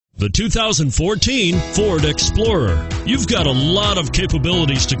The 2014 Ford Explorer. You've got a lot of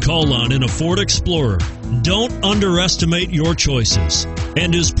capabilities to call on in a Ford Explorer. Don't underestimate your choices,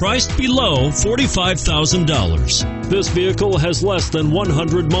 and is priced below $45,000. This vehicle has less than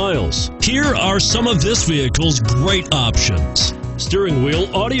 100 miles. Here are some of this vehicle's great options: steering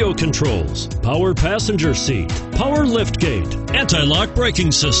wheel audio controls, power passenger seat, power liftgate, anti-lock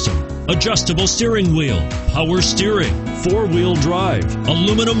braking system, adjustable steering wheel, power steering, four-wheel drive,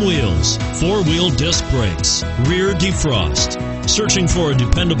 aluminum wheels, four-wheel disc brakes, rear defrost. Searching for a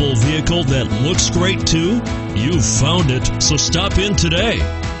dependable vehicle that looks great too? You've found it, so stop in today.